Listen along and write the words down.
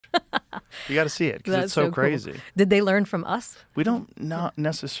You got to see it because it's so cool. crazy. Did they learn from us? We don't not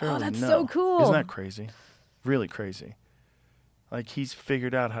necessarily know. Oh, that's so cool. Isn't that crazy? Really crazy. Like he's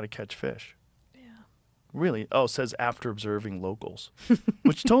figured out how to catch fish. Yeah. Really? Oh, it says after observing locals,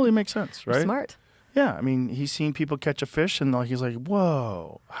 which totally makes sense, right? Smart. Yeah. I mean, he's seen people catch a fish and he's like,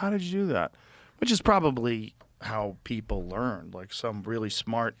 whoa, how did you do that? Which is probably how people learned. Like some really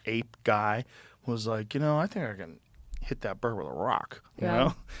smart ape guy was like, I think I can hit that bird with a rock, you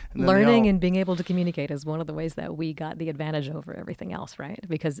know? And Learning and being able to communicate is one of the ways that we got the advantage over everything else, right?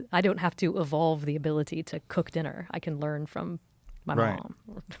 Because I don't have to evolve the ability to cook dinner. I can learn from my mom.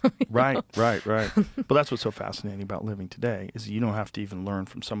 Right. But that's what's so fascinating about living today is you don't have to even learn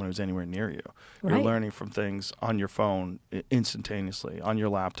from someone who's anywhere near you. You're learning from things on your phone instantaneously, on your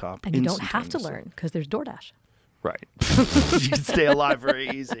laptop. And you don't have to learn because there's DoorDash. Right. You can stay alive very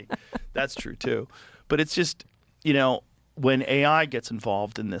easy. That's true too. But it's just, when AI gets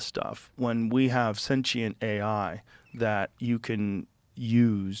involved in this stuff, when we have sentient AI that you can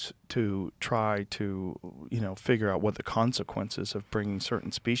use to try to, figure out what the consequences of bringing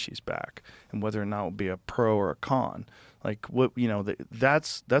certain species back and whether or not it will be a pro or a con, like what,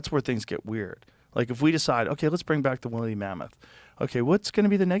 that's where things get weird. Like if we decide, okay, let's bring back the woolly mammoth. Okay, what's going to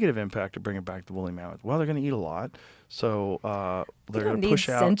be the negative impact of bringing back the woolly mammoth? Well, they're going to eat a lot, so they're going to push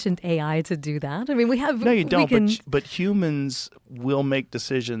out. You don't need sentient AI to do that. I mean, we have. No, you don't. But humans will make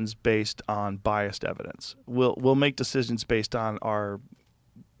decisions based on biased evidence. We'll make decisions based on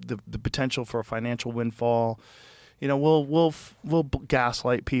the potential for a financial windfall. We'll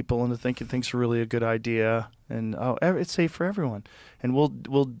gaslight people into thinking things are really a good idea, and it's safe for everyone. And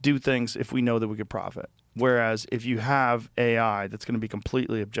we'll do things if we know that we could profit. Whereas if you have AI that's going to be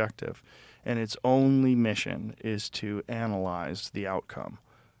completely objective and its only mission is to analyze the outcome.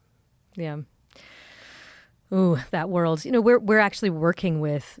 Yeah. Ooh, that world. We're actually working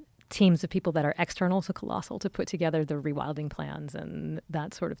with teams of people that are external to Colossal to put together the rewilding plans and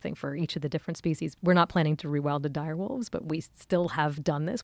that sort of thing for each of the different species. We're not planning to rewild the dire wolves, but we still have done this.